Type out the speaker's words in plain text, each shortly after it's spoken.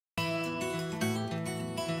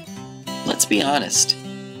let's be honest,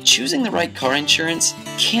 choosing the right car insurance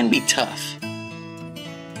can be tough.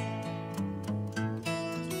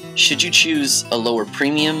 Should you choose a lower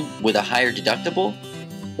premium with a higher deductible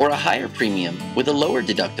or a higher premium with a lower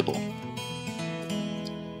deductible?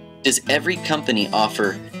 Does every company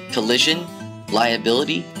offer collision,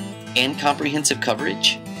 liability, and comprehensive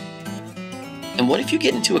coverage? And what if you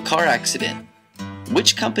get into a car accident?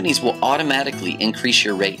 Which companies will automatically increase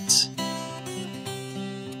your rates?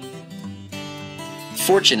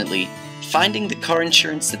 Fortunately, finding the car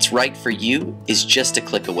insurance that's right for you is just a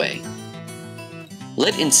click away.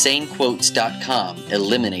 Let InsaneQuotes.com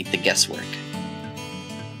eliminate the guesswork.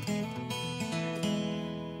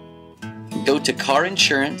 Go to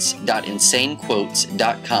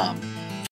carinsurance.insanequotes.com